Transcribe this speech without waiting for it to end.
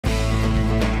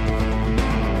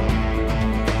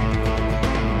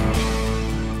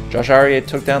Josh Arieh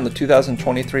took down the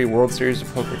 2023 World Series of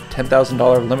Poker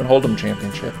 $10,000 Limit Hold'em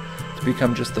Championship to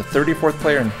become just the 34th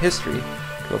player in history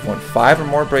to have won 5 or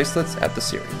more bracelets at the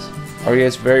series.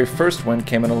 Arieh's very first win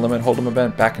came in a Limit Hold'em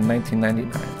event back in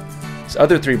 1999. His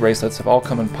other 3 bracelets have all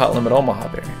come in Pot Limit Omaha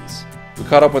variants. We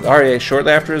caught up with Arieh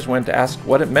shortly after his win to ask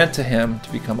what it meant to him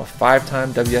to become a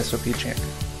 5-time WSOP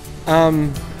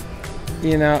champion.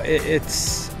 You know,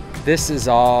 this is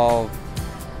all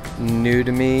new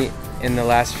to me in the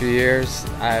last few years.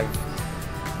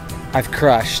 I've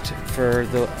crushed for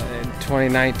the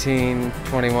 2019,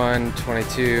 21,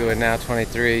 22, and now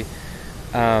 23.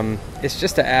 It's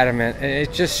just an adamant, and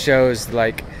it just shows,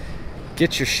 like,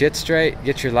 get your shit straight,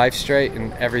 get your life straight,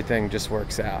 and everything just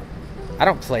works out. I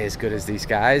don't play as good as these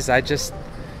guys. I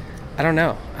don't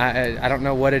know. I don't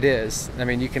know what it is. I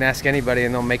mean, you can ask anybody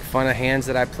and they'll make fun of hands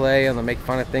that I play and they'll make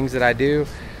fun of things that I do,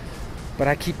 but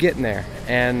I keep getting there,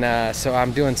 and so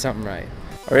I'm doing something right.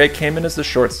 Arieh came in as the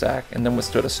short stack and then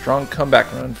withstood a strong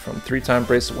comeback run from 3-time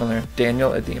bracelet winner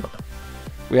Daniel Edema.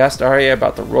 We asked Arieh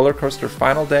about the roller coaster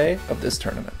final day of this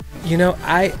tournament. You know,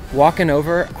 walking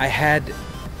over, I had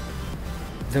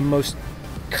the most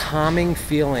calming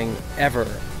feeling ever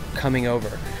coming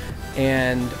over,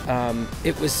 and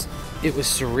it was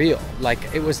surreal.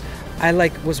 Like, I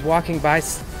was walking by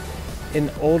an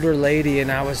older lady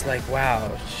and I was like,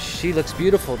 wow, she looks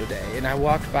beautiful today. And I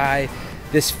walked by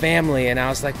this family and I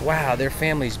was like, wow, their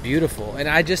family's beautiful. And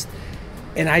I just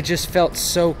felt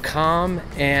so calm,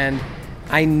 and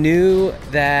I knew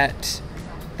that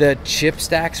the chip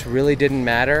stacks really didn't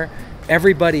matter.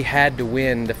 Everybody had to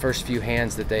win the first few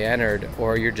hands that they entered,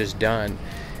 or you're just done.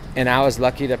 And I was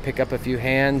lucky to pick up a few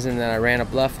hands, and then I ran a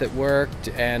bluff that worked.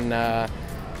 And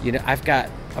you know, I've got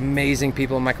amazing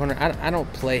people in my corner. I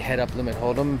don't play head-up limit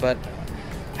hold'em, but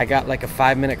I got like a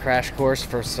 5-minute crash course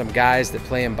for some guys that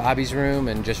play in Bobby's room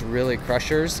and just really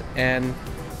crushers, and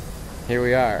here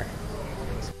we are.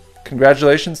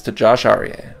 Congratulations to Josh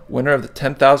Arieh, winner of the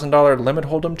 $10,000 Limit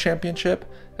Hold'em Championship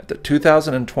at the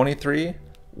 2023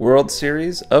 World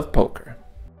Series of Poker.